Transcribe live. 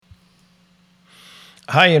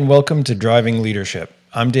Hi, and welcome to Driving Leadership.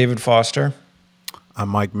 I'm David Foster. I'm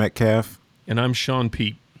Mike Metcalf. And I'm Sean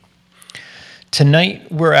Pete.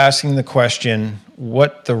 Tonight, we're asking the question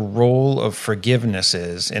what the role of forgiveness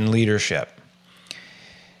is in leadership.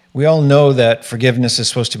 We all know that forgiveness is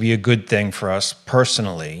supposed to be a good thing for us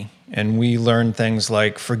personally, and we learn things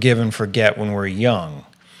like forgive and forget when we're young.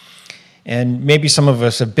 And maybe some of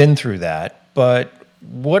us have been through that, but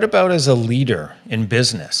what about as a leader in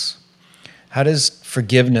business? How does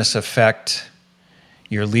forgiveness affect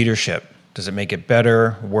your leadership? Does it make it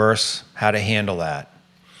better, worse? How to handle that?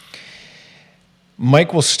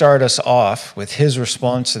 Mike will start us off with his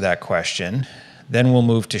response to that question. Then we'll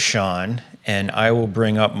move to Sean, and I will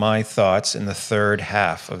bring up my thoughts in the third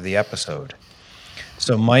half of the episode.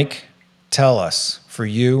 So, Mike, tell us, for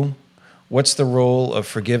you, what's the role of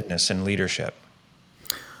forgiveness in leadership?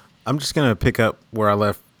 I'm just going to pick up where I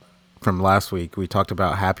left from last week. We talked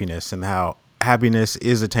about happiness and how happiness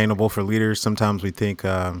is attainable for leaders. Sometimes we think,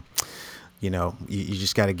 you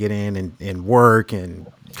just got to get in and work and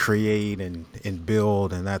create and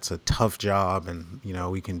build, and that's a tough job. And,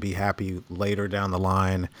 we can be happy later down the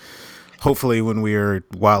line, hopefully when we are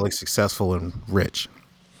wildly successful and rich.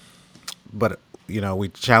 But, we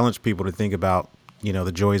challenge people to think about,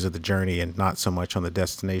 the joys of the journey and not so much on the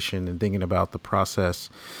destination, and thinking about the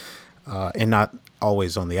process and not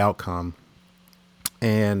always on the outcome.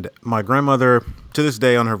 And my grandmother, to this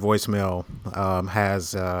day on her voicemail,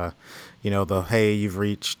 has, hey, you've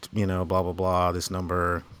reached, blah, blah, blah, this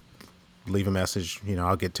number, leave a message,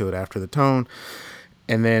 I'll get to it after the tone.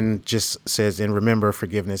 And then just says, and remember,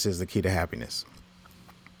 forgiveness is the key to happiness.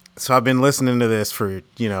 So I've been listening to this for,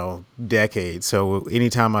 decades. So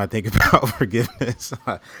anytime I think about forgiveness,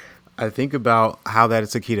 I think about how that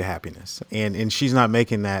it's a key to happiness. And she's not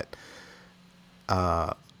making that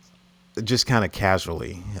just kind of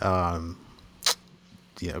casually.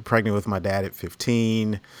 Pregnant with my dad at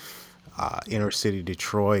 15, inner city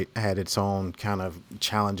Detroit had its own kind of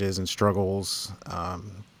challenges and struggles.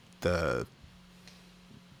 The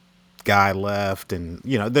guy left, and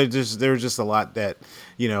there's just a lot that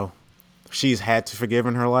she's had to forgive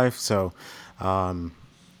in her life. So we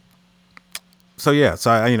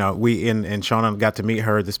and Shauna got to meet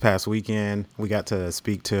her this past weekend. We got to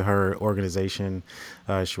speak to her organization.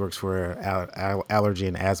 She works for Allergy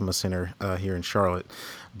and Asthma Center here in Charlotte.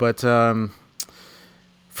 But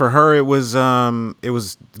for her, it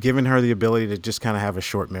was giving her the ability to just kind of have a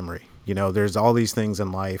short memory. There's all these things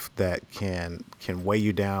in life that can weigh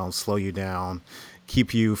you down, slow you down,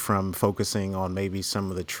 keep you from focusing on maybe some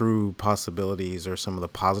of the true possibilities or some of the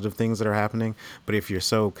positive things that are happening. But if you're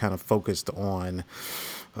so kind of focused on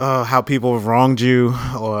how people have wronged you,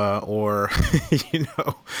 or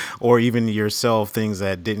or even yourself, things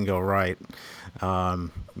that didn't go right,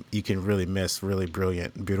 you can really miss really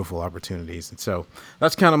brilliant, beautiful opportunities. And so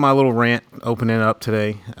that's kind of my little rant opening up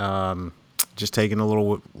today. Just taking a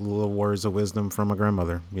little words of wisdom from my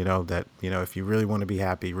grandmother, that, if you really want to be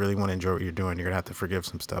happy, really want to enjoy what you're doing, you're going to have to forgive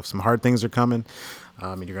some stuff. Some hard things are coming,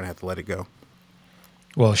 and you're going to have to let it go.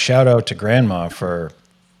 Well, shout out to Grandma for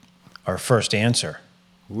our first answer.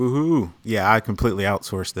 Woohoo. Yeah, I completely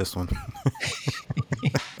outsourced this one.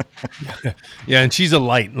 Yeah, and she's a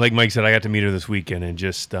light. Like Mike said, I got to meet her this weekend, and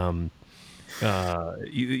just, they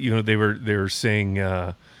were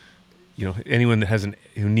saying, anyone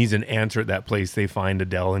who needs an answer at that place, they find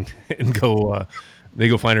Adele and go, they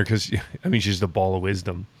go find her because she's just a ball of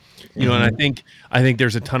wisdom, And I think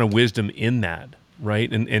there's a ton of wisdom in that,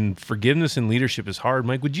 right? And forgiveness and leadership is hard.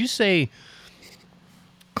 Mike, would you say,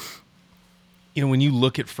 when you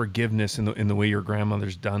look at forgiveness in the way your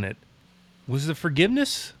grandmother's done it, was the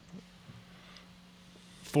forgiveness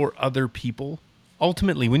for other people?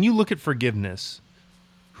 Ultimately, when you look at forgiveness,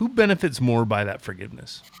 who benefits more by that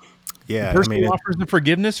forgiveness? Yeah, the person who offers the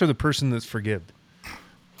forgiveness or the person that's forgived?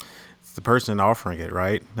 It's the person offering it,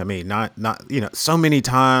 right? Not so many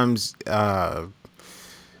times, because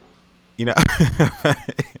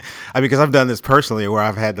I've done this personally where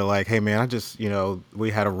I've had to hey man, I just, we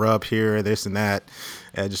had a rub here, this and that.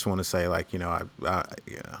 And I just want to say I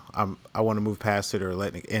want to move past it or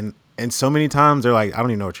and so many times they're like, I don't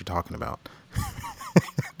even know what you're talking about.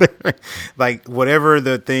 Whatever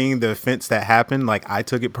the offense that happened, I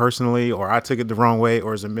took it personally, or I took it the wrong way,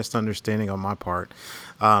 or it's a misunderstanding on my part.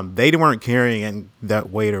 They weren't carrying that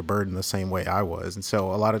weight or burden the same way I was. And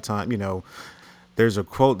so a lot of time, there's a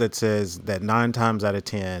quote that says that 9 times out of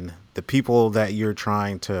 10, the people that you're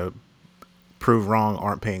trying to prove wrong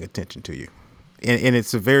aren't paying attention to you. And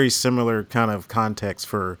it's a very similar kind of context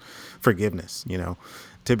for forgiveness.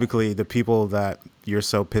 Typically the people that you're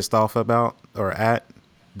so pissed off about or at,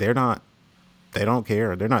 they're not they don't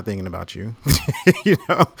care. They're not thinking about you, you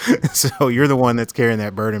know. So you're the one that's carrying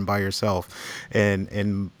that burden by yourself,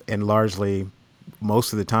 and largely,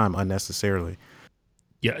 most of the time, unnecessarily.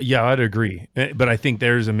 Yeah, I'd agree. But I think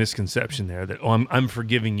there's a misconception there that I'm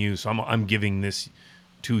forgiving you, so I'm giving this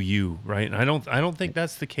to you, right? And I don't think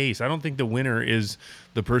that's the case. I don't think the winner is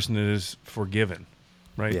the person that is forgiven,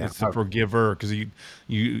 right? Yeah. It's the forgiver, because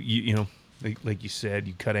you know, like you said,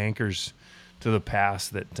 you cut anchors to the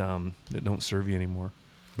past that don't serve you anymore.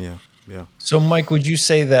 Yeah. Yeah. So, Mike, would you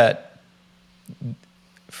say that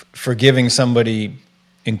forgiving somebody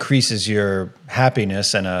increases your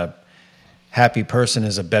happiness, and a happy person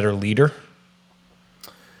is a better leader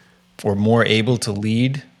or more able to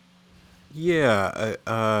lead? Yeah.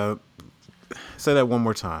 Say that one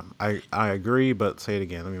more time. I agree, but say it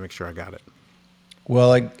again. Let me make sure I got it.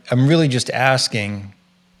 Well, I'm really just asking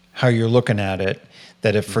how you're looking at it,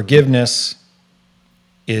 that if forgiveness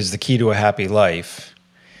is the key to a happy life,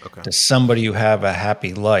 Okay. does somebody who have a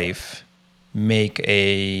happy life make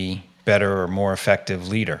a better or more effective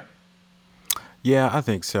leader? Yeah, I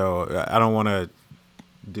think so. I don't want to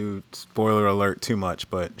do spoiler alert too much,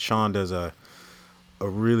 but Sean does a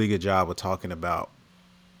really good job of talking about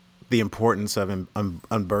the importance of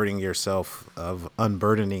unburdening yourself of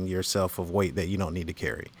weight that you don't need to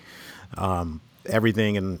carry.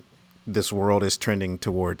 Everything in this world is trending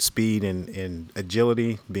towards speed and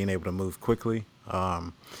agility, being able to move quickly.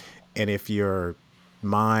 And if your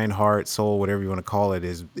mind, heart, soul, whatever you want to call it,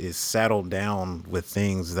 is saddled down with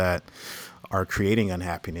things that are creating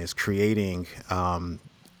unhappiness, creating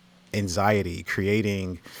anxiety,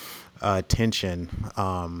 creating tension,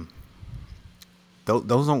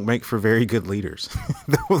 those don't make for very good leaders.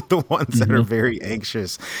 The ones that are very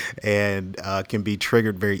anxious and can be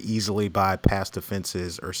triggered very easily by past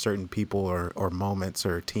offenses or certain people or moments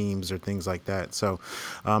or teams or things like that. So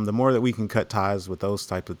the more that we can cut ties with those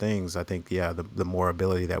types of things, I think, the more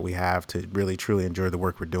ability that we have to really, truly enjoy the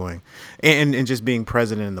work we're doing and just being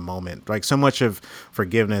present in the moment. Like, so much of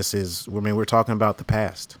forgiveness is, I mean, we're talking about the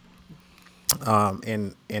past.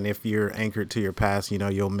 And if you're anchored to your past,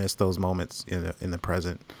 you'll miss those moments in the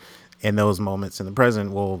present, and those moments in the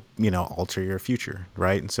present will, alter your future.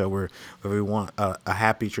 Right. And so if we want a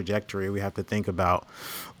happy trajectory, we have to think about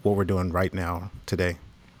what we're doing right now today.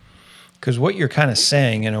 Because what you're kind of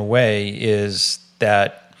saying in a way is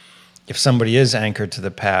that if somebody is anchored to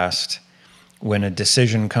the past, when a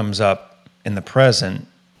decision comes up in the present,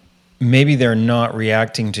 maybe they're not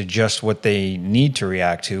reacting to just what they need to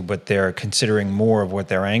react to, but they're considering more of what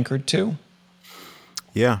they're anchored to.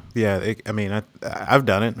 Yeah. Yeah. I've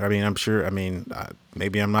done it. I mean, I'm sure. I mean,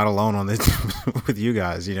 maybe I'm not alone on this with you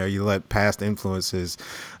guys. You let past influences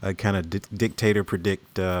kind of dictate or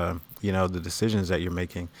predict, the decisions that you're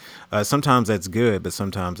making. Sometimes that's good, but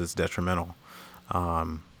sometimes it's detrimental.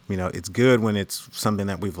 It's good when it's something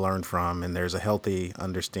that we've learned from and there's a healthy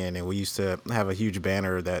understanding. We used to have a huge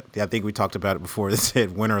banner that I think we talked about it before that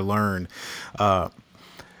said "Win or Learn."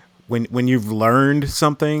 When you've learned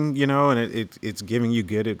something, and it's giving you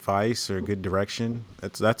good advice or good direction,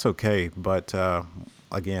 that's okay. But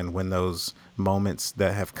again, when those moments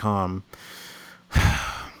that have come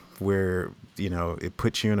where it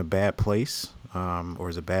puts you in a bad place or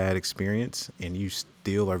is a bad experience, and you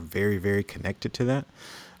still are very, very connected to that.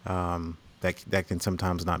 That can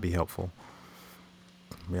sometimes not be helpful.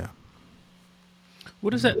 Yeah.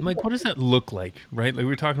 What does that, Mike? What does that look like, right? Like,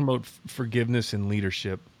 we're talking about forgiveness and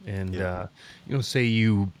leadership, and say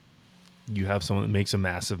you have someone that makes a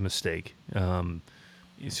massive mistake, so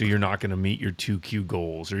you're not going to meet your 2Q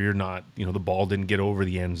goals, or you're not, the ball didn't get over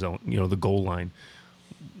the end zone, the goal line.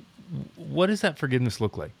 What does that forgiveness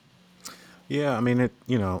look like? Yeah, I mean,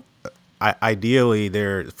 ideally,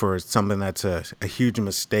 there for something that's a huge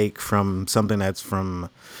mistake from something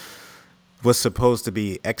was supposed to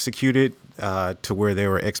be executed to where there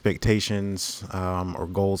were expectations or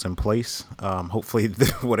goals in place. Hopefully,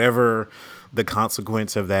 whatever the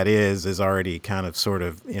consequence of that is already kind of sort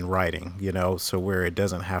of in writing, so where it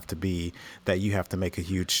doesn't have to be that you have to make a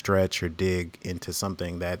huge stretch or dig into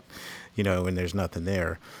something that, and there's nothing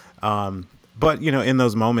there. But, in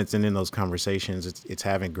those moments and in those conversations, it's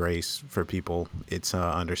having grace for people. It's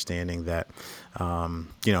understanding that,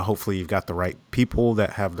 hopefully you've got the right people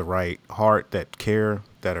that have the right heart, that care,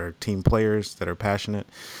 that are team players, that are passionate.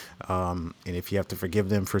 And if you have to forgive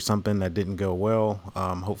them for something that didn't go well,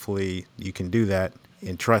 hopefully you can do that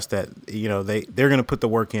and trust that, they're going to put the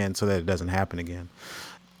work in so that it doesn't happen again.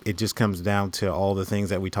 It just comes down to all the things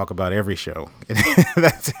that we talk about every show.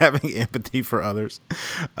 That's having empathy for others.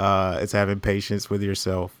 It's having patience with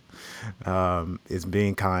yourself. It's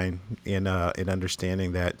being kind and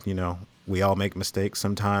understanding that, we all make mistakes.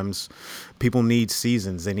 Sometimes people need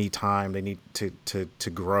seasons. They need time. They need to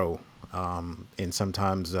grow. And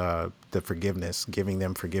sometimes the forgiveness, giving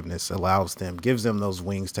them forgiveness, gives them those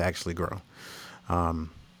wings to actually grow.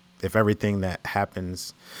 If everything that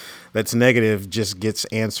happens that's negative just gets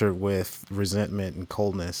answered with resentment and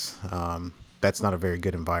coldness, that's not a very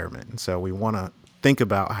good environment. And so we want to think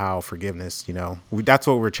about how forgiveness, that's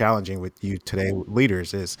what we're challenging with you today,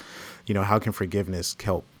 leaders, is, how can forgiveness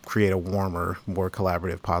help create a warmer, more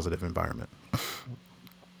collaborative, positive environment?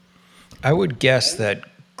 I would guess that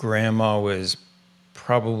grandma was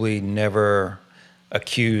probably never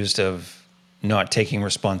accused of not taking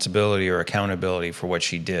responsibility or accountability for what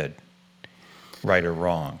she did, right or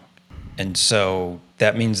wrong. And so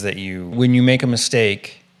that means that when you make a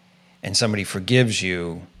mistake and somebody forgives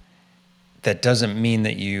you, that doesn't mean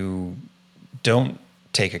that you don't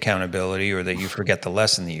take accountability or that you forget the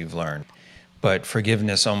lesson that you've learned. But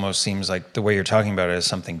forgiveness almost seems like the way you're talking about it is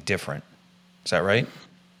something different. Is that right?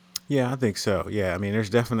 Yeah, I think so. Yeah, I mean, there's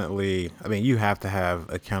definitely, you have to have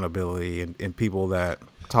accountability, and people that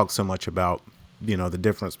talk so much about, the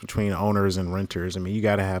difference between owners and renters. I mean, you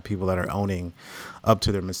got to have people that are owning up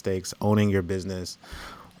to their mistakes, owning your business,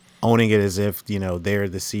 owning it as if, they're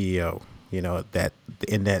the CEO, that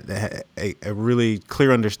a really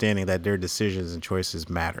clear understanding that their decisions and choices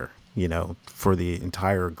matter, for the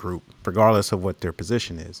entire group, regardless of what their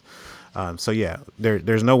position is. So yeah,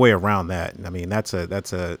 there's no way around that. I mean, that's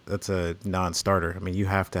a non-starter. I mean, you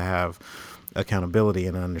have to have accountability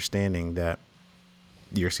and understanding that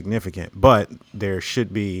you're significant, but there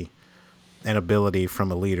should be an ability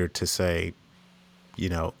from a leader to say,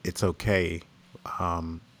 it's okay.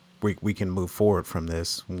 We can move forward from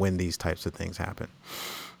this when these types of things happen.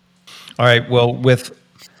 All right. Well, with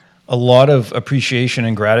a lot of appreciation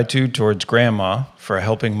and gratitude towards Grandma for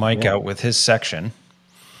helping Mike out with his section.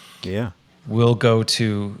 Yeah. We'll go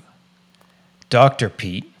to Dr.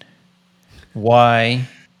 Pete.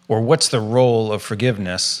 What's the role of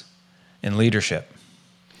forgiveness in leadership?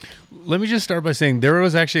 Let me just start by saying there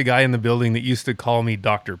was actually a guy in the building that used to call me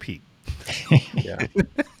Dr. Pete. Yeah.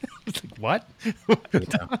 It's like, what?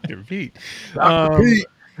 Dr. Pete. Dr. Pete.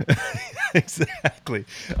 Exactly.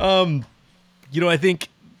 I think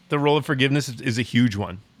the role of forgiveness is a huge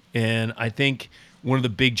one. And I think one of the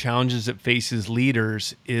big challenges that faces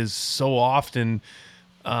leaders is so often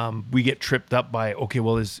we get tripped up by, okay,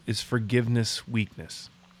 well, is forgiveness weakness?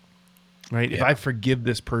 Right? Yeah. If I forgive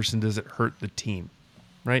this person, does it hurt the team?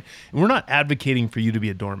 Right? And we're not advocating for you to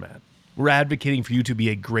be a doormat. We're advocating for you to be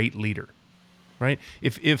a great leader. Right?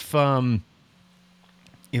 If I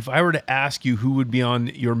were to ask you who would be on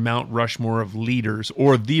your Mount Rushmore of leaders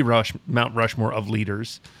or the Mount Rushmore of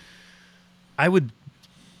leaders, I would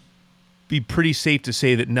be pretty safe to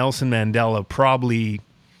say that Nelson Mandela probably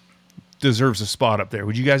deserves a spot up there.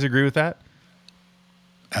 Would you guys agree with that?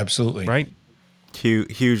 Absolutely. Right?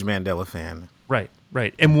 Huge Mandela fan. Right.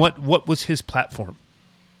 And what was his platform?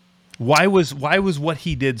 Why was what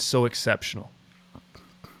he did so exceptional?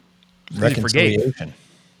 Reconciliation.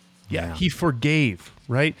 Yeah, he forgave,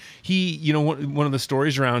 right? He, one of the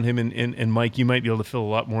stories around him, and Mike, you might be able to fill a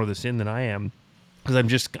lot more of this in than I am,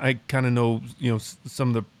 because I kind of know,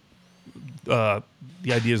 some of the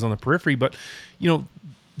ideas on the periphery, but,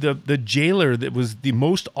 the jailer that was the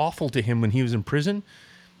most awful to him when he was in prison,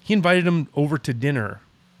 he invited him over to dinner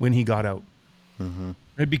when he got out. Mm-hmm.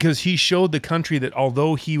 Right? Because he showed the country that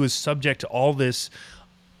although he was subject to all this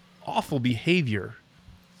awful behavior,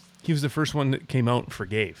 he was the first one that came out and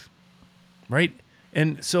forgave, right?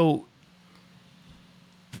 And so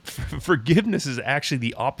forgiveness is actually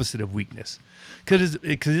the opposite of weakness, because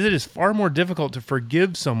it is far more difficult to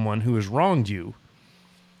forgive someone who has wronged you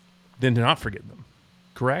than to not forgive them,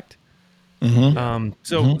 correct? Mm-hmm.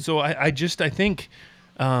 So I think,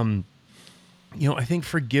 I think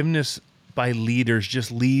forgiveness by leaders just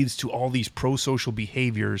leads to all these pro-social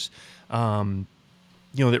behaviors,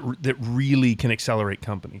 that really can accelerate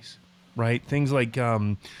companies, right? Things like,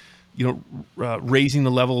 raising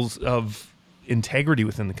the levels of integrity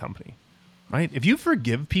within the company, right? If you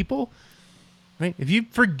forgive people, right? If you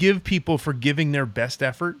forgive people for giving their best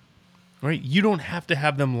effort, right? You don't have to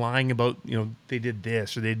have them lying about, they did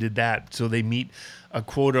this or they did that, so they meet a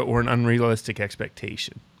quota or an unrealistic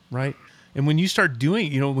expectation, right? And when you start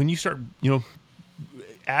doing,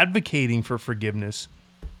 advocating for forgiveness,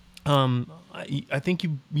 I think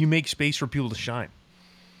you make space for people to shine.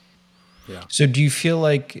 Yeah. So do you feel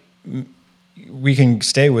like, we can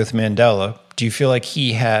stay with Mandela, do you feel like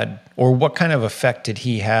he had, or what kind of effect did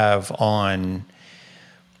he have on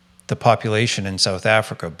the population in South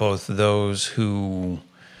Africa, both those who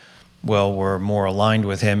well, were more aligned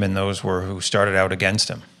with him, and those were who started out against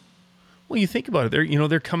him. Well, you think about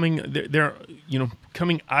it. They're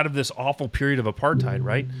coming out of this awful period of apartheid,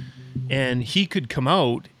 right? And he could come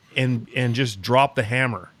out and just drop the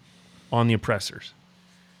hammer on the oppressors,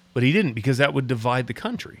 but he didn't, because that would divide the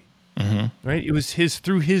country. Right? It was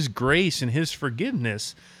through his grace and his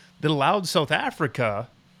forgiveness that allowed South Africa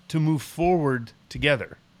to move forward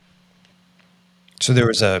together. So there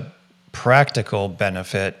was a practical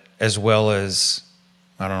benefit as well as,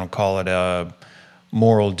 I don't know, call it a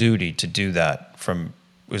moral duty to do that,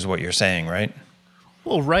 is what you're saying, right?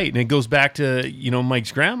 Well, right. And it goes back to,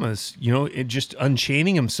 Mike's grandma's, it just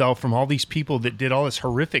unchaining himself from all these people that did all this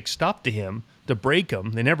horrific stuff to him to break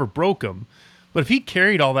him. They never broke him. But if he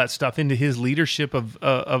carried all that stuff into his leadership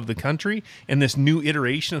of the country and this new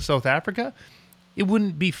iteration of South Africa, it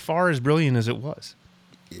wouldn't be far as brilliant as it was.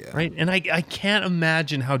 Yeah. Right. And I can't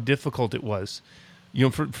imagine how difficult it was,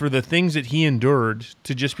 for the things that he endured,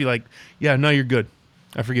 to just be like, yeah, no, you're good.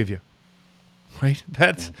 I forgive you. Right.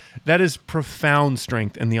 That is profound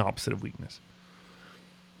strength and the opposite of weakness.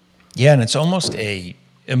 Yeah. And it's almost the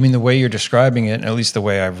way you're describing it, at least the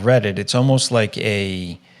way I've read it, it's almost like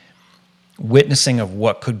a witnessing of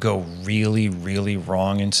what could go really, really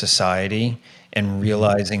wrong in society, and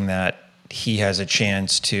realizing that he has a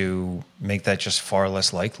chance to make that just far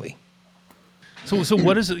less likely. So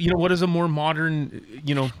what is a more modern,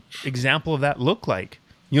 example of that look like?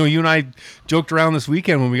 You and I joked around this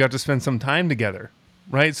weekend when we got to spend some time together,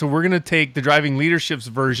 right? So we're going to take the Driving Leadership's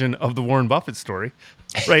version of the Warren Buffett story,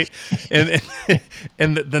 right?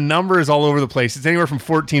 and the number is all over the place. It's anywhere from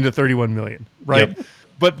 14 to 31 million, right? Yep.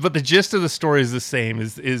 But the gist of the story is the same.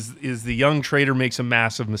 Is the young trader makes a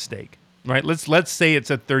massive mistake, right? Let's say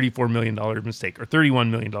it's a $34 million mistake or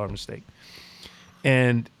 $31 million mistake,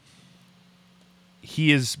 and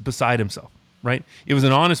he is beside himself, right? It was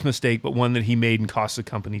an honest mistake, but one that he made and cost the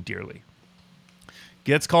company dearly.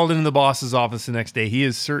 Gets called into the boss's office the next day. He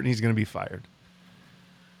is certain he's going to be fired.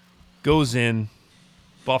 Goes in,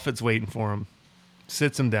 Buffett's waiting for him,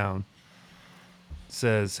 sits him down,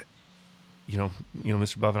 says,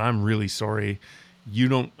 Mr. Buffett, I'm really sorry.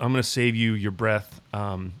 I'm going to save you your breath.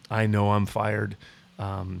 I know I'm fired.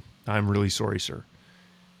 I'm really sorry, sir.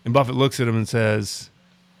 And Buffett looks at him and says,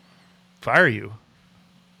 fire you?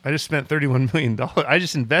 I just spent $31 million. I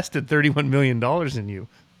just invested $31 million in you.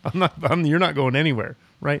 You're not going anywhere,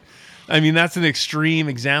 right? I mean, that's an extreme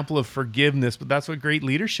example of forgiveness, but that's what great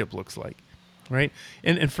leadership looks like, right?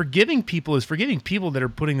 And forgiving people is forgiving people that are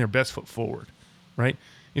putting their best foot forward, right?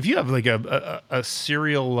 If you have like a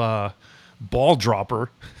serial ball dropper,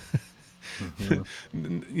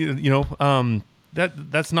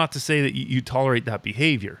 that's not to say that you tolerate that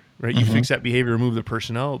behavior, right? You fix that behavior, remove the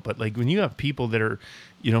person out. But like when you have people that are,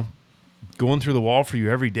 going through the wall for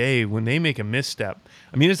you every day, when they make a misstep,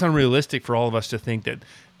 I mean, it's unrealistic for all of us to think that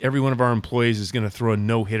every one of our employees is going to throw a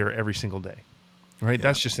no-hitter every single day, right? Yeah.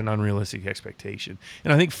 That's just an unrealistic expectation.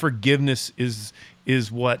 And I think forgiveness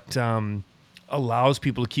is what allows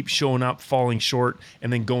people to keep showing up, falling short,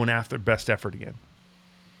 and then going after best effort again.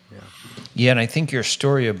 Yeah, and I think your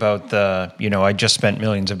story about I just spent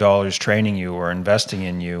millions of dollars training you or investing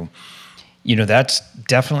in you, that's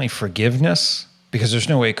definitely forgiveness, because there's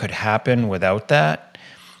no way it could happen without that.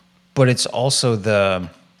 But it's also the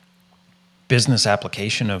business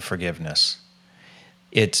application of forgiveness.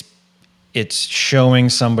 It's showing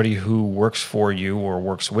somebody who works for you or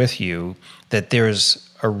works with you that there's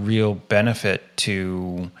a real benefit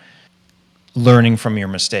to learning from your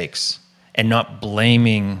mistakes and not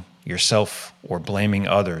blaming yourself or blaming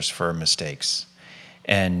others for mistakes.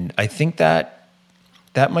 And I think that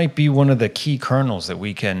might be one of the key kernels that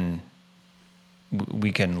we can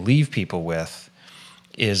leave people with,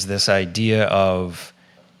 is this idea of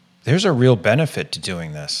there's a real benefit to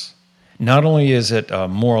doing this. Not only is it a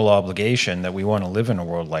moral obligation that we want to live in a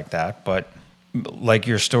world like that, but like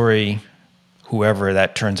your story, whoever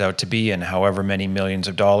that turns out to be and however many millions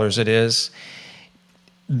of dollars it is,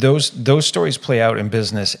 those stories play out in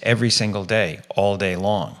business every single day, all day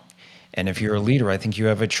long. And if you're a leader, I think you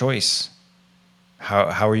have a choice.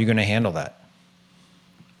 How are you going to handle that?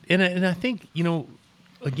 And I think,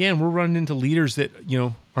 again, we're running into leaders that,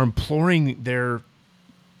 are imploring their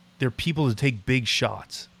people to take big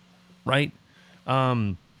shots, right?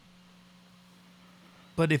 But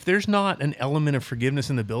if there's not an element of forgiveness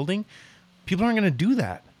in the building, people aren't going to do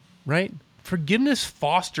that, right? Forgiveness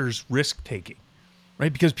fosters risk-taking,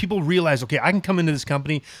 right? Because people realize, okay, I can come into this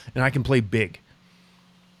company and I can play big,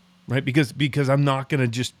 right? Because I'm not going to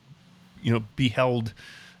just, be held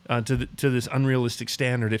to this unrealistic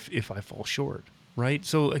standard if I fall short. right?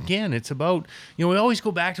 So again, it's about, we always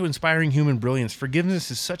go back to inspiring human brilliance.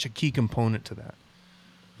 Forgiveness is such a key component to that.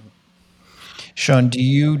 Sean, do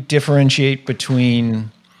you differentiate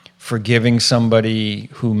between forgiving somebody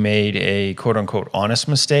who made a quote unquote honest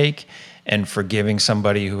mistake and forgiving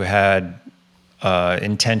somebody who had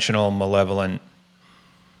intentional malevolent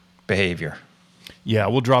behavior? Yeah,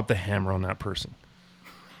 we'll drop the hammer on that person.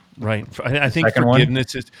 Right. I think Second one?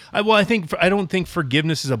 forgiveness is, I don't think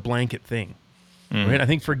forgiveness is a blanket thing. Right. I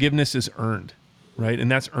think forgiveness is earned. Right.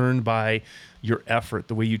 And that's earned by your effort,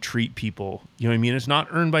 the way you treat people. You know what I mean? It's not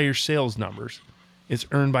earned by your sales numbers. It's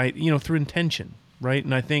earned by, through intention. Right.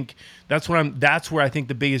 And I think that's where I think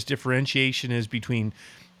the biggest differentiation is between,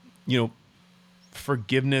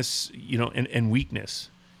 forgiveness, and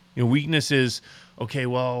weakness. Weakness is, okay,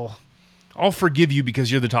 well, I'll forgive you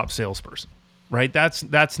because you're the top salesperson. Right?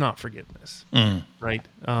 That's not forgiveness. Right?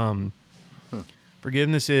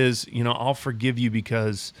 Forgiveness is, I'll forgive you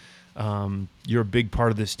because you're a big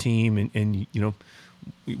part of this team, and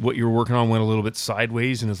what you're working on went a little bit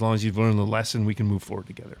sideways, and as long as you've learned the lesson, we can move forward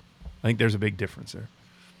together. I think there's a big difference there.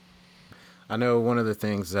 I know one of the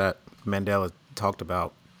things that Mandela talked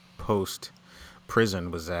about post prison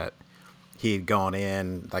was that he had gone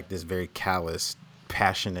in like this very callous,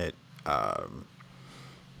 passionate,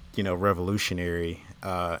 revolutionary,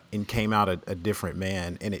 and came out a different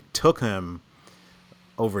man. And it took him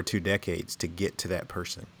over 2 decades to get to that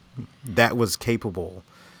person that was capable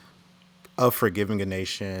of forgiving a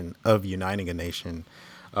nation, of uniting a nation.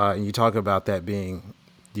 And you talk about that being,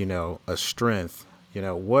 a strength.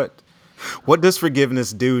 What does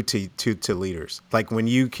forgiveness do to leaders? Like when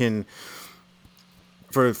you can,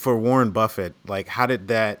 for Warren Buffett, like how did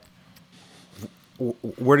that,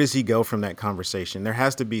 where does he go from that conversation? There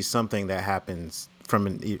has to be something that happens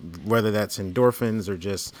from whether that's endorphins or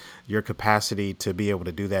just your capacity to be able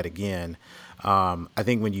to do that again. I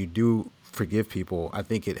think when you do forgive people, I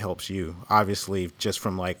think it helps you, obviously, just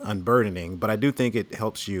from like unburdening, but I do think it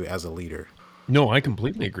helps you as a leader. No, I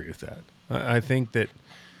completely agree with that. I think that,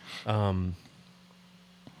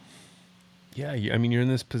 you're in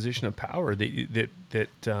this position of power that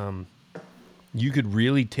you could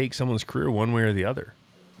really take someone's career one way or the other,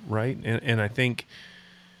 right? And I think,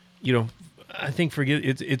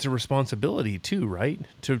 it's a responsibility too, right?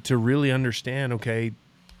 To really understand, okay,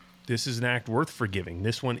 this is an act worth forgiving.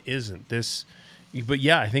 This one isn't. But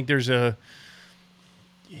I think there's I'm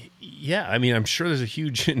sure there's a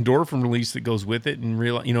huge endorphin release that goes with it, and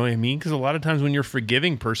you know what I mean? Because a lot of times when you're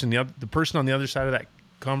forgiving person, the person on the other side of that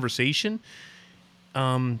conversation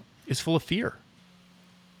is full of fear.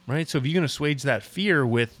 Right. So if you're going to assuage that fear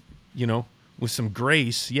with some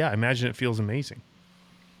grace, I imagine it feels amazing.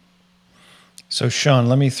 So Sean,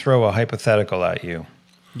 let me throw a hypothetical at you.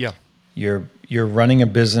 Yeah. You're running a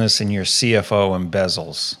business and your CFO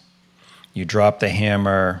embezzles. You drop the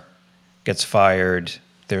hammer, gets fired.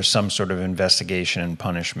 There's some sort of investigation and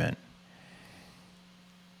punishment.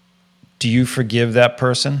 Do you forgive that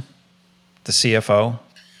person, the CFO,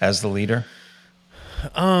 as the leader?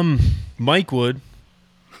 Mike would.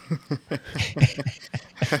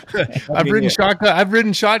 I've ridden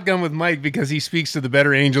shotgun with Mike because he speaks to the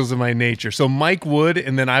better angels of my nature. So Mike would,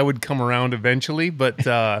 and then I would come around eventually. But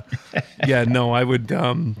I would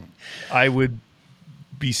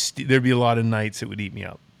be. There'd be a lot of nights it would eat me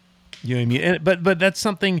up. You know what I mean? But that's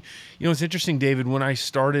something. It's interesting, David. When I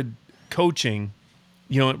started coaching,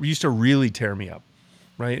 it used to really tear me up,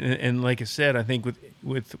 right? And like I said, I think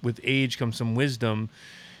with age comes some wisdom,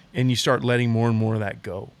 and you start letting more and more of that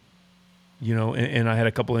go. And I had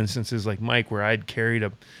a couple instances like Mike where I'd carried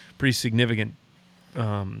a pretty significant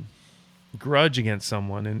grudge against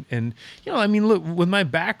someone. And look, with my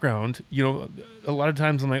background, a lot of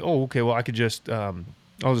times I'm like, oh, okay, well, I could just,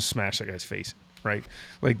 I'll just smash that guy's face, right?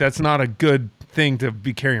 Like, that's not a good thing to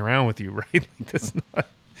be carrying around with you, right? It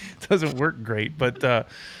doesn't work great. But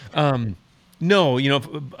no,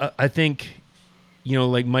 I think,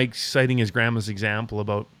 like Mike citing his grandma's example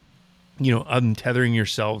about, untethering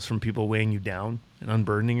yourselves from people weighing you down and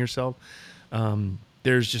unburdening yourself.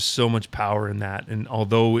 There's just so much power in that. And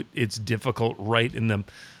although it's difficult right in the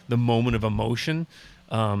moment of emotion,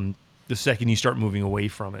 the second you start moving away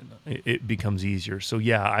from it, it becomes easier. So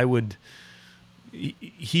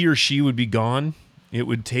he or she would be gone. It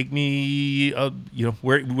would take me,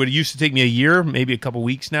 where it used to take me a year, maybe a couple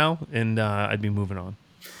weeks now, and I'd be moving on.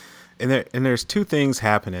 And there's two things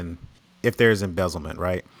happening if there's embezzlement,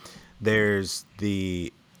 right? There's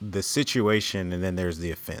the situation, and then there's the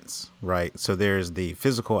offense, right? So there's the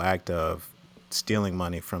physical act of stealing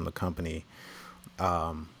money from the company.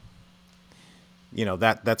 That's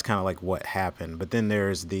kind of like what happened. But then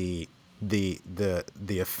there's the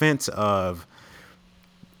the offense of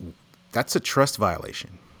that's a trust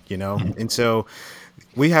violation, and so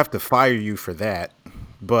we have to fire you for that.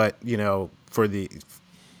 But for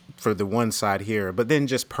the one side here, but then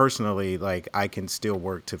just personally, like, I can still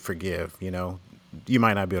work to forgive. You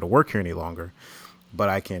might not be able to work here any longer, but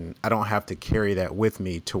I don't have to carry that with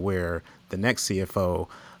me to where the next CFO,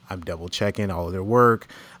 I'm double checking all of their work.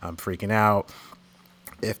 I'm freaking out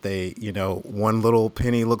if they, one little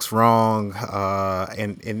penny looks wrong,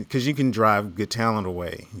 and because you can drive good talent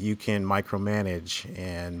away, you can micromanage,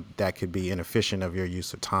 and that could be inefficient of your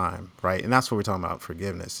use of time, right? And that's what we're talking about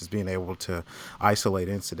forgiveness, is being able to isolate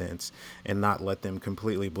incidents and not let them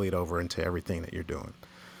completely bleed over into everything that you're doing.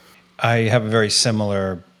 I have a very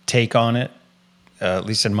similar take on it, at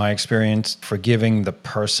least in my experience. Forgiving the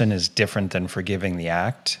person is different than forgiving the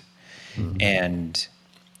act. Mm-hmm. And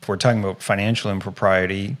if we're talking about financial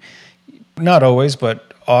impropriety, not always,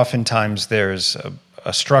 but oftentimes there's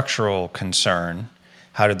a structural concern.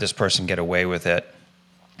 How did this person get away with it?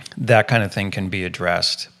 That kind of thing can be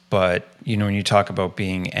addressed. But, when you talk about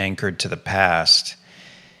being anchored to the past,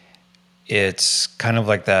 it's kind of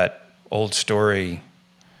like that old story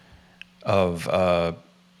of, a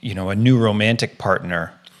new romantic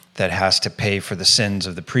partner that has to pay for the sins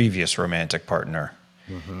of the previous romantic partner.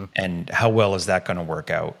 Mm-hmm. And how well is that going to work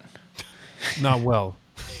out? Not well.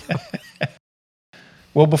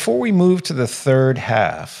 Well, before we move to the third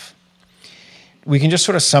half, we can just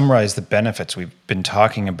sort of summarize the benefits we've been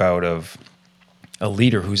talking about of a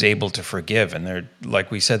leader who's able to forgive. And there,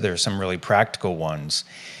 like we said, there are some really practical ones.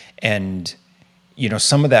 And,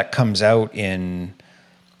 some of that comes out in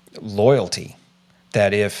loyalty.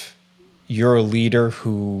 That if you're a leader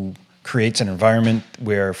who creates an environment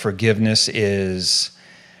where forgiveness is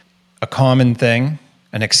a common thing,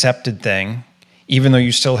 an accepted thing, even though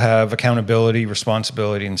you still have accountability,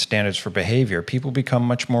 responsibility, and standards for behavior, people become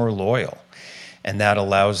much more loyal. And that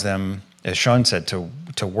allows them, as Sean said,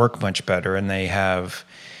 to work much better. And they have,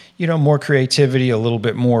 more creativity, a little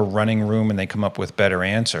bit more running room, and they come up with better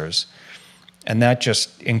answers. And that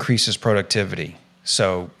just increases productivity.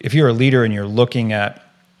 So if you're a leader and you're looking at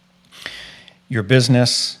your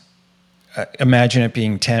business, imagine it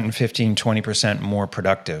being 10, 15, 20% more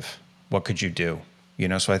productive. What could you do?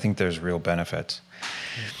 So I think there's real benefits.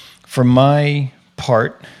 For my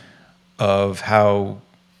part of how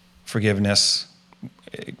forgiveness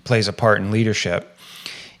plays a part in leadership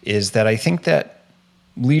is that I think that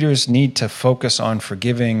leaders need to focus on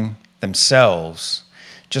forgiving themselves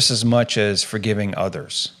just as much as forgiving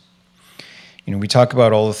others. We talk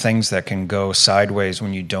about all the things that can go sideways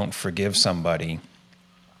when you don't forgive somebody.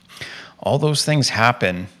 All those things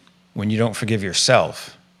happen when you don't forgive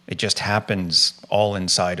yourself. It just happens all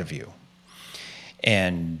inside of you.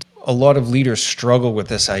 And a lot of leaders struggle with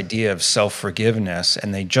this idea of self-forgiveness,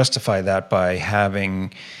 and they justify that by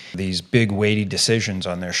having these big, weighty decisions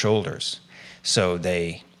on their shoulders. So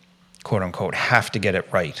they, quote unquote, have to get it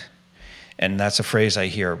right. And that's a phrase I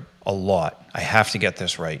hear a lot. I have to get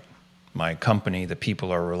this right. My company, the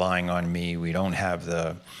people are relying on me. We don't have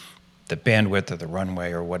the bandwidth or the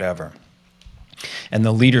runway or whatever. And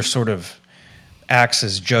the leader sort of acts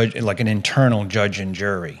as judge, like an internal judge and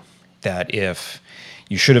jury, that if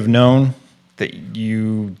you should have known that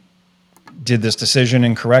you did this decision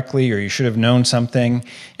incorrectly, or you should have known something,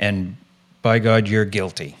 and by God, you're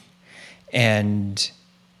guilty. And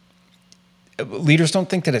leaders don't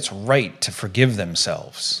think that it's right to forgive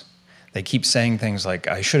themselves. They keep saying things like,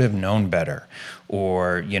 I should have known better,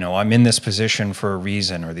 or, I'm in this position for a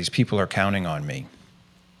reason, or these people are counting on me.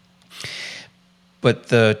 But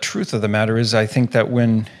the truth of the matter is, I think that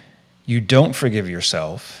when you don't forgive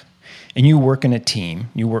yourself and you work in a team,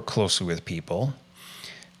 you work closely with people,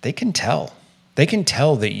 they can tell. They can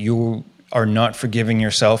tell that you are not forgiving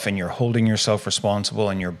yourself and you're holding yourself responsible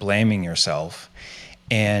and you're blaming yourself.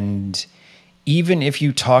 And even if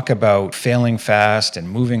you talk about failing fast and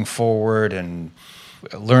moving forward and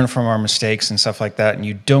learn from our mistakes and stuff like that, and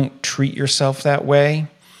you don't treat yourself that way,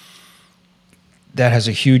 that has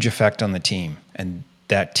a huge effect on the team. And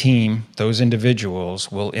that team, those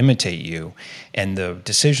individuals, will imitate you. And the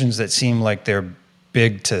decisions that seem like they're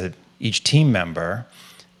big to each team member,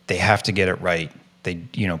 they have to get it right.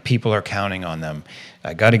 People are counting on them.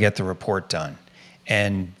 I got to get the report done.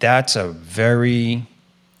 And that's a very,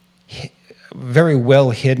 very well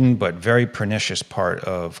hidden, but very pernicious part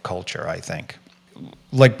of culture, I think.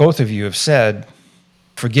 Like both of you have said,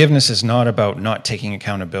 forgiveness is not about not taking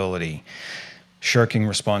accountability, shirking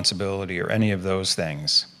responsibility, or any of those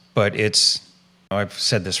things. But I've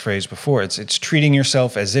said this phrase before, it's treating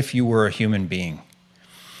yourself as if you were a human being.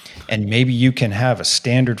 And maybe you can have a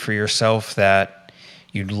standard for yourself that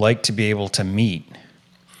you'd like to be able to meet.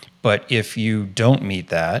 But if you don't meet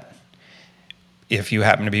that, if you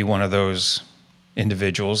happen to be one of those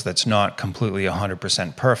individuals that's not completely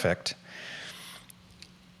 100% perfect,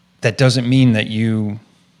 that doesn't mean that you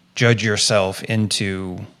judge yourself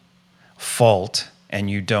into fault and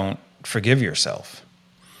you don't forgive yourself.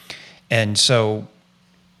 And so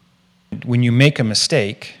when you make a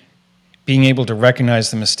mistake, being able to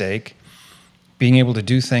recognize the mistake, being able to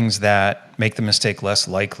do things that make the mistake less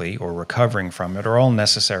likely or recovering from it are all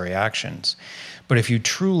necessary actions. But if you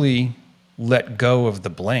truly let go of the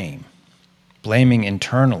blaming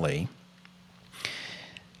internally,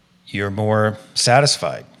 you're more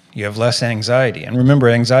satisfied. You have less anxiety. And remember,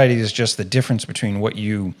 anxiety is just the difference between what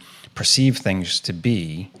you perceive things to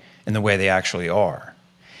be and the way they actually are.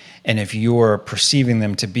 And if you're perceiving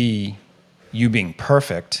them to be you being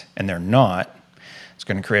perfect and they're not, it's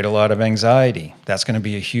going to create a lot of anxiety. That's going to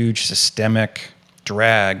be a huge systemic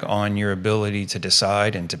drag on your ability to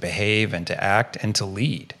decide and to behave and to act and to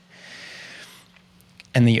lead.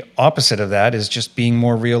 And the opposite of that is just being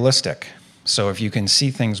more realistic. So if you can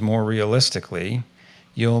see things more realistically,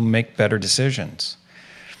 you'll make better decisions.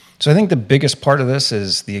 So I think the biggest part of this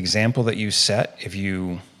is the example that you set. If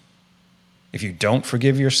you don't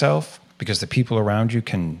forgive yourself, because the people around you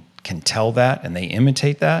can tell that and they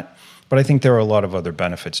imitate that, but I think there are a lot of other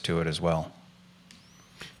benefits to it as well.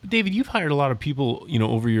 David, you've hired a lot of people,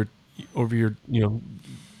 over your the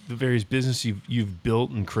various business you've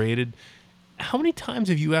built and created. How many times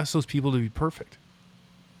have you asked those people to be perfect?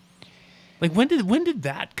 Like when did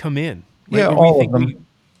that come in? Like, all of them.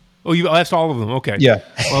 You asked all of them. Okay. Yeah.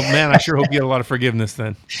 Well, man, I sure hope you had a lot of forgiveness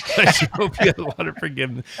then. I sure hope you had a lot of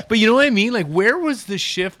forgiveness. But you know what I mean? Like, where was the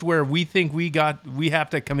shift where we think we have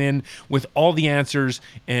to come in with all the answers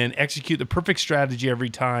and execute the perfect strategy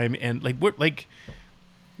every time? And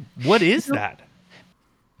what is that?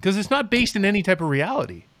 Because it's not based in any type of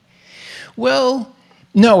reality. Well,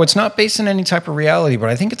 no, it's not based on any type of reality, but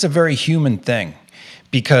I think it's a very human thing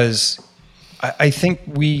because I think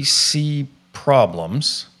we see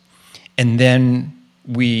problems and then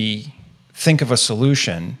we think of a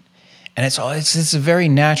solution, and it's a very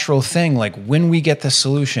natural thing. Like when we get the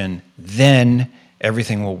solution, then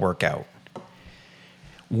everything will work out.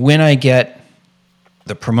 When I get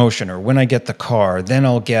the promotion or when I get the car, then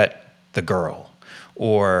I'll get the girl.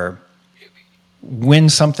 Or when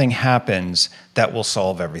something happens, that will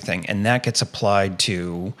solve everything. And that gets applied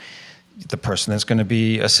to the person that's going to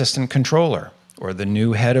be assistant controller or the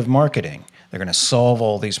new head of marketing. They're going to solve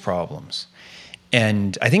all these problems.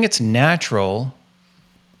 And I think it's natural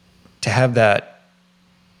to have that,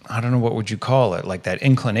 I don't know, what would you call it, like that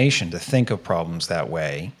inclination to think of problems that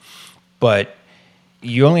way. But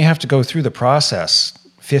you only have to go through the process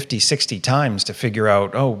 50, 60 times to figure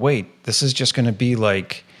out, oh, wait, this is just going to be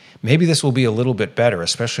like, maybe this will be a little bit better,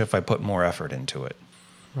 especially if I put more effort into it.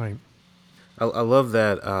 Right. I love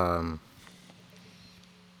that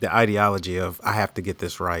the ideology of I have to get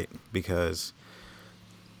this right because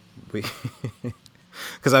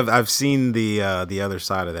I've seen the other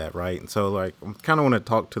side of that, right? And so like I kind of want to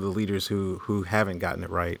talk to the leaders who haven't gotten it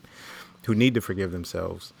right, who need to forgive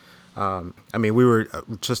themselves. We were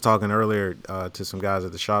just talking earlier to some guys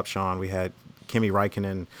at the shop, Sean. We had Kimi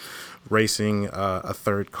Räikkönen racing a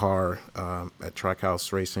third car at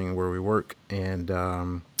Trackhouse Racing where we work, and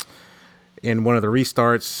in one of the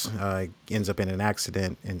restarts ends up in an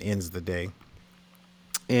accident and ends the day.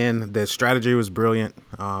 And the strategy was brilliant.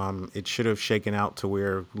 It should have shaken out to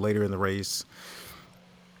where later in the race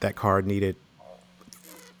that car needed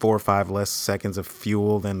 4 or 5 less seconds of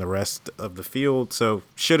fuel than the rest of the field. So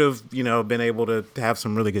should have, been able to have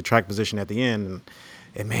some really good track position at the end.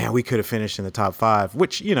 And man, we could have finished in the top 5,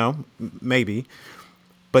 which, maybe.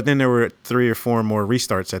 But then there were 3 or 4 more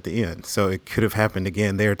restarts at the end. So it could have happened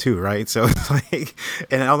again there too, right? So it's like,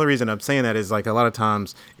 and the only reason I'm saying that is like a lot of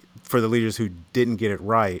times for the leaders who didn't get it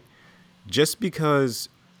right, just because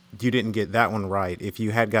you didn't get that one right, if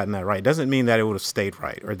you had gotten that right, doesn't mean that it would have stayed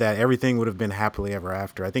right or that everything would have been happily ever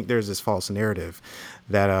after. I think there's this false narrative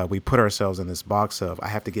that we put ourselves in this box of, I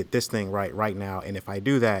have to get this thing right now. And if I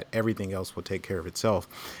do that, everything else will take care of itself.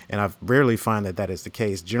 And I rarely find that is the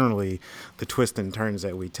case. Generally, the twists and turns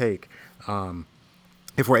that we take,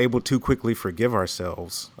 if we're able to quickly forgive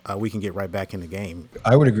ourselves, we can get right back in the game.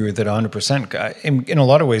 I would agree with that 100%. In a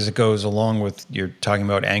lot of ways, it goes along with you're talking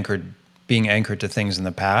about being anchored to things in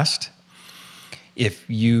the past. If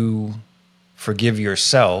you forgive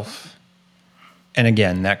yourself, and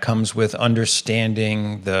again, that comes with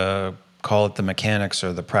understanding call it the mechanics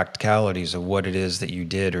or the practicalities of what it is that you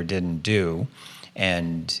did or didn't do,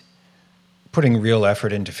 and putting real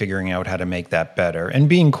effort into figuring out how to make that better and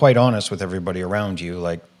being quite honest with everybody around you,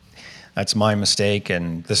 like, that's my mistake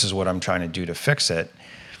and this is what I'm trying to do to fix it.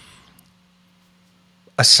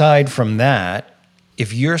 Aside from that,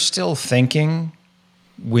 if you're still thinking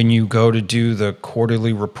when you go to do the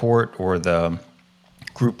quarterly report or the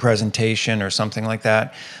group presentation or something like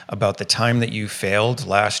that about the time that you failed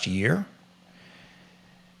last year,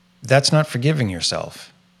 that's not forgiving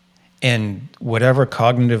yourself. And whatever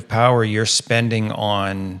cognitive power you're spending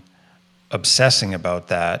on obsessing about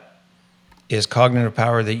that is cognitive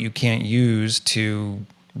power that you can't use to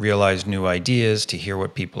realize new ideas, to hear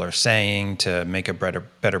what people are saying, to make a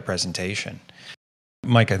better presentation.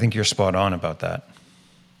 Mike, I think you're spot on about that.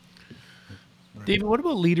 David, what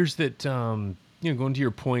about leaders that, going to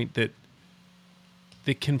your point, that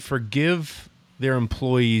they can forgive their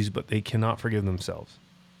employees, but they cannot forgive themselves?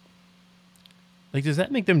 Like, does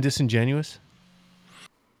that make them disingenuous?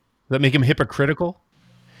 Does that make them hypocritical?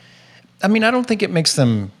 I mean, I don't think it makes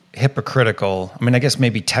them hypocritical. I mean, I guess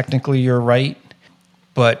maybe technically you're right,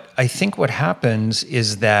 but I think what happens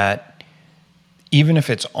is that even if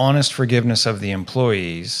it's honest forgiveness of the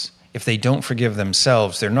employees, if they don't forgive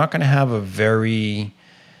themselves, they're not going to have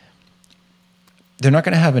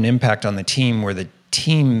an impact on the team where the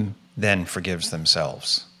team then forgives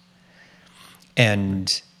themselves.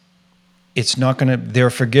 And their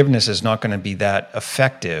forgiveness is not going to be that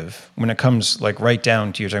effective when it comes like right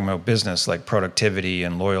down to, you're talking about business, like productivity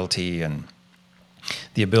and loyalty and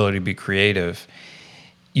the ability to be creative.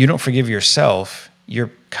 You don't forgive yourself, you're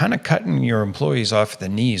kind of cutting your employees off at the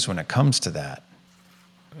knees when it comes to that.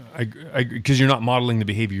 Because you're not modeling the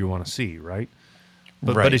behavior you want to see, right?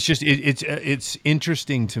 But Right. But it's just it's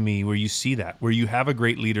interesting to me where you see that, where you have a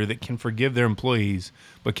great leader that can forgive their employees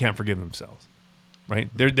but can't forgive themselves, right?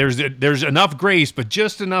 There's enough grace, but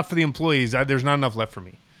just enough for the employees. There's not enough left for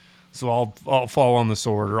me, so I'll fall on the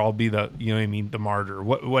sword, or I'll be the the martyr,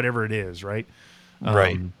 whatever it is, right?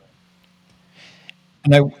 Right.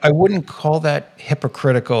 And I wouldn't call that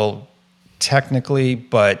hypocritical technically,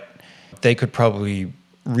 but they could probably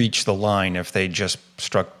reach the line if they just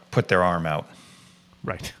put their arm out.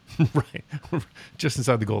 Right, right, just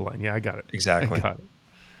inside the goal line. Yeah, I got it. Exactly. I got it.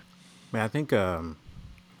 Man, I think kind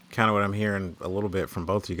of what I'm hearing a little bit from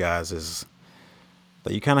both you guys is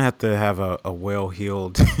that you kind of have to have a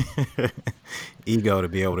well-heeled ego to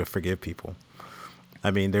be able to forgive people. I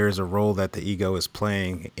mean, there's a role that the ego is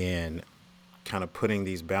playing in kind of putting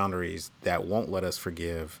these boundaries that won't let us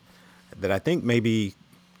forgive, that I think maybe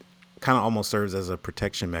kind of almost serves as a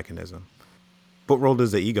protection mechanism. What role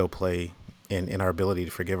does the ego play in our ability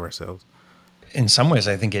to forgive ourselves? In some ways,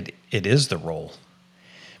 I think it is the role.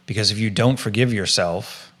 Because if you don't forgive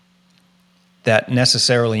yourself, that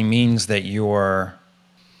necessarily means that you're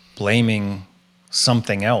blaming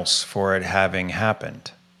something else for it having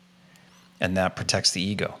happened. And that protects the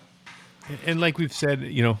ego. And like we've said,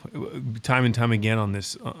 time and time again on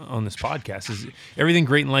this podcast, is everything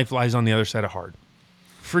great in life lies on the other side of hard.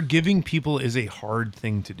 Forgiving people is a hard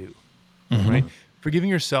thing to do, right? Forgiving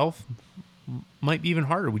yourself might be even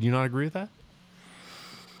harder. Would you not agree with that?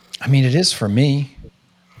 I mean, it is for me.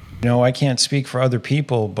 I can't speak for other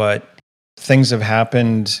people, but things have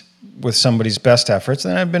happened with somebody's best efforts.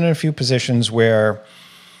 And I've been in a few positions where,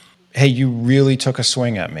 hey, you really took a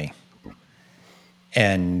swing at me.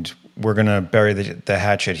 And we're going to bury the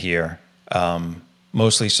hatchet here,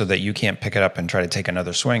 mostly so that you can't pick it up and try to take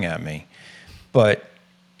another swing at me. But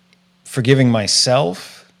forgiving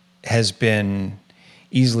myself has been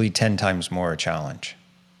easily 10 times more a challenge.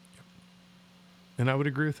 And I would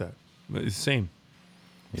agree with that. It's the same.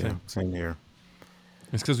 Yeah, same here.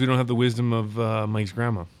 It's because we don't have the wisdom of Mike's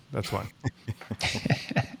grandma. That's why.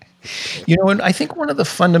 And I think one of the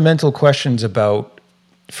fundamental questions about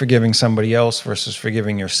forgiving somebody else versus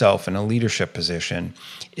forgiving yourself in a leadership position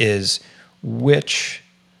is which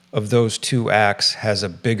of those two acts has a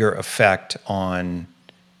bigger effect on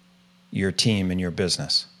your team and your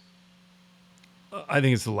business? I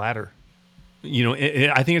think it's the latter.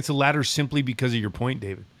 I think it's the latter simply because of your point,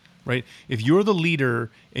 David, right? If you're the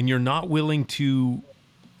leader and you're not willing to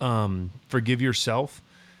forgive yourself,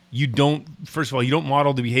 first of all, you don't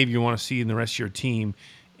model the behavior you want to see in the rest of your team,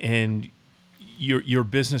 and your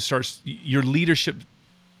business your leadership,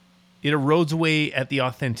 it erodes away at the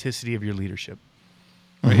authenticity of your leadership.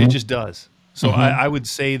 Right? It just does. So I would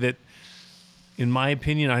say that, in my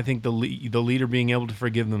opinion, I think the leader being able to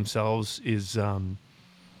forgive themselves is, of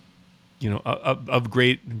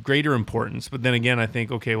greater importance. But then again, I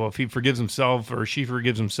think, okay, well, if he forgives himself or she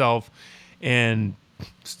forgives himself and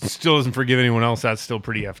still doesn't forgive anyone else, that's still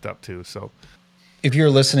pretty effed up too. So, if you're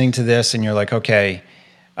listening to this and you're like, okay,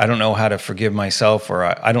 I don't know how to forgive myself, or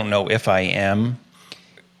I don't know if I am.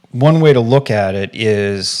 One way to look at it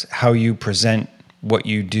is how you present what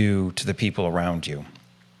you do to the people around you.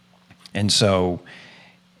 And so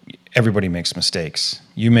everybody makes mistakes.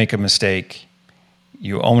 You make a mistake,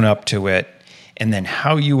 you own up to it, and then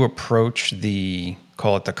how you approach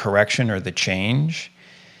call it the correction or the change,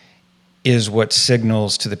 is what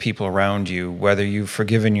signals to the people around you whether you've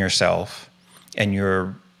forgiven yourself and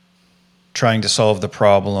you're trying to solve the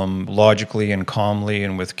problem logically and calmly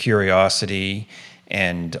and with curiosity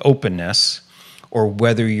and openness, or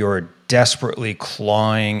whether you're desperately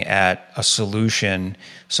clawing at a solution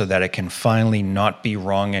so that it can finally not be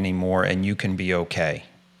wrong anymore and you can be okay.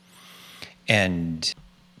 And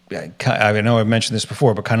I know I've mentioned this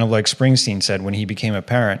before, but kind of like Springsteen said, when he became a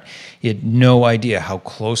parent, he had no idea how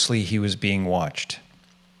closely he was being watched.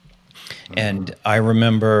 And I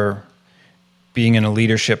remember being in a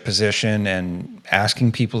leadership position and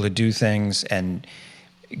asking people to do things and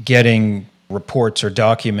getting reports or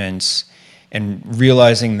documents and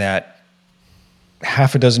realizing that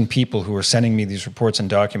half a dozen people who were sending me these reports and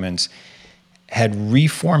documents had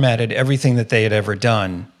reformatted everything that they had ever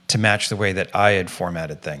done to match the way that I had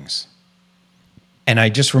formatted things. And I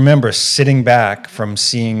just remember sitting back from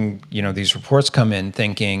seeing, these reports come in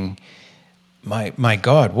thinking, my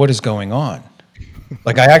God, what is going on?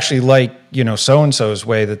 Like, I actually like, so-and-so's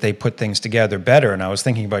way that they put things together better. And I was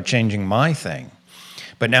thinking about changing my thing.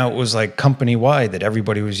 But now it was like company-wide that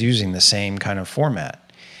everybody was using the same kind of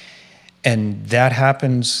format. And that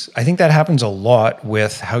happens, I think that happens a lot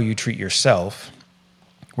with how you treat yourself.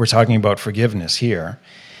 We're talking about forgiveness here.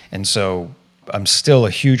 And so I'm still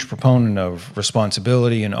a huge proponent of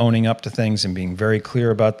responsibility and owning up to things and being very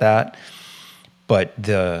clear about that. But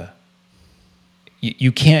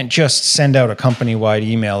you can't just send out a company-wide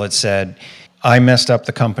email that said, I messed up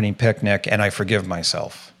the company picnic and I forgive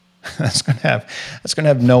myself. That's going to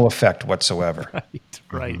have no effect whatsoever.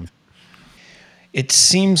 Right. It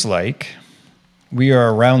seems like we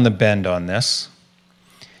are around the bend on this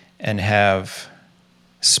and have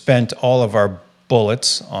spent all of our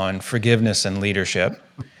bullets on forgiveness and leadership.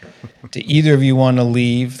 Do either of you want to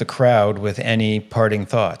leave the crowd with any parting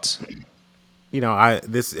thoughts?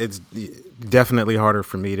 It's definitely harder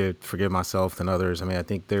for me to forgive myself than others. I mean, I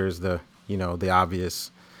think there's the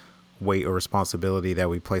obvious weight or responsibility that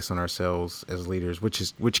we place on ourselves as leaders,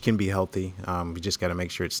 which can be healthy. We just got to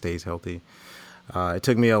make sure it stays healthy. It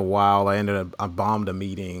took me a while. I bombed a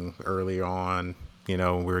meeting early on. We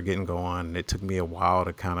were getting going. It took me a while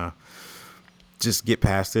to kind of just get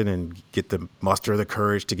past it and get the muster of the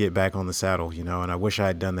courage to get back on the saddle, and I wish I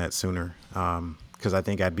had done that sooner. Because I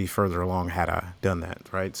think I'd be further along had I done that,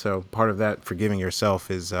 right? So part of that forgiving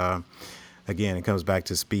yourself is, again, it comes back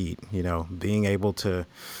to speed. Being able to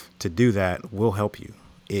do that will help you.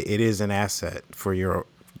 It is an asset for your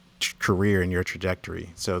career and your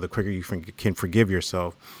trajectory. So the quicker you can forgive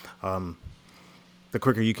yourself, the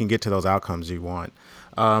quicker you can get to those outcomes you want.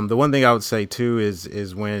 The one thing I would say too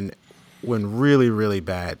is when really, really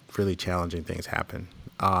bad, really challenging things happen,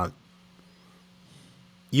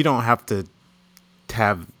 you don't have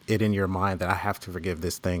it in your mind that I have to forgive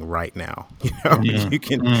this thing right now. You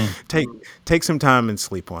can take some time and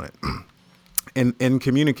sleep on it and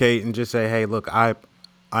communicate and just say, hey, look,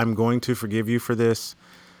 I'm going to forgive you for this.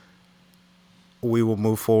 We will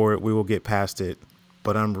move forward. We will get past it.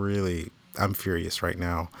 But I'm furious right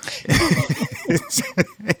now.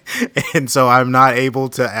 And so I'm not able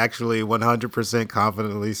to actually 100%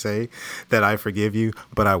 confidently say that I forgive you,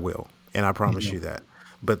 but I will. And I promise you that.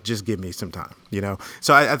 But just give me some time,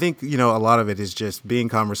 So I think, a lot of it is just being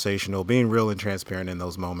conversational, being real and transparent in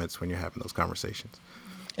those moments when you're having those conversations.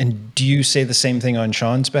 And do you say the same thing on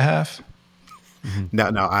Sean's behalf?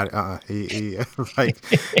 No, now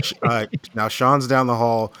Sean's down the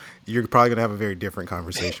hall. You're probably going to have a very different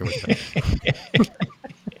conversation with him.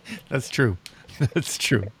 That's true. That's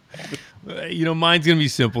true. Mine's going to be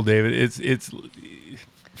simple, David. It's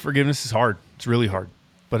forgiveness is hard. It's really hard,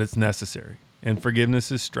 but it's necessary. And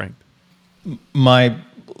forgiveness is strength. My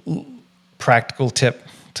practical tip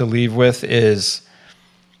to leave with is,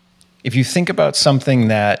 if you think about something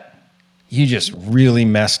that you just really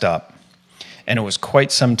messed up, and it was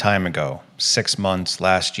quite some time ago, 6 months,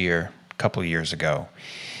 last year, a couple of years ago,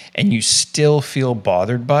 and you still feel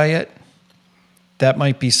bothered by it, that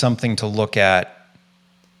might be something to look at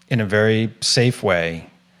in a very safe way.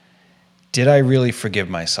 Did I really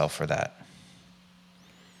forgive myself for that?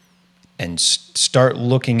 And start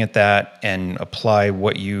looking at that and apply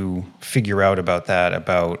what you figure out about that,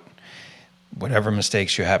 about whatever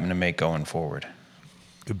mistakes you happen to make going forward.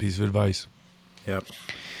 Good piece of advice. Yep.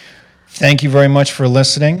 Thank you very much for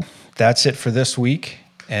listening. That's it for this week,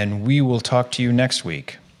 and we will talk to you next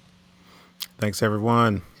week. Thanks,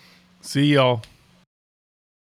 everyone. See y'all.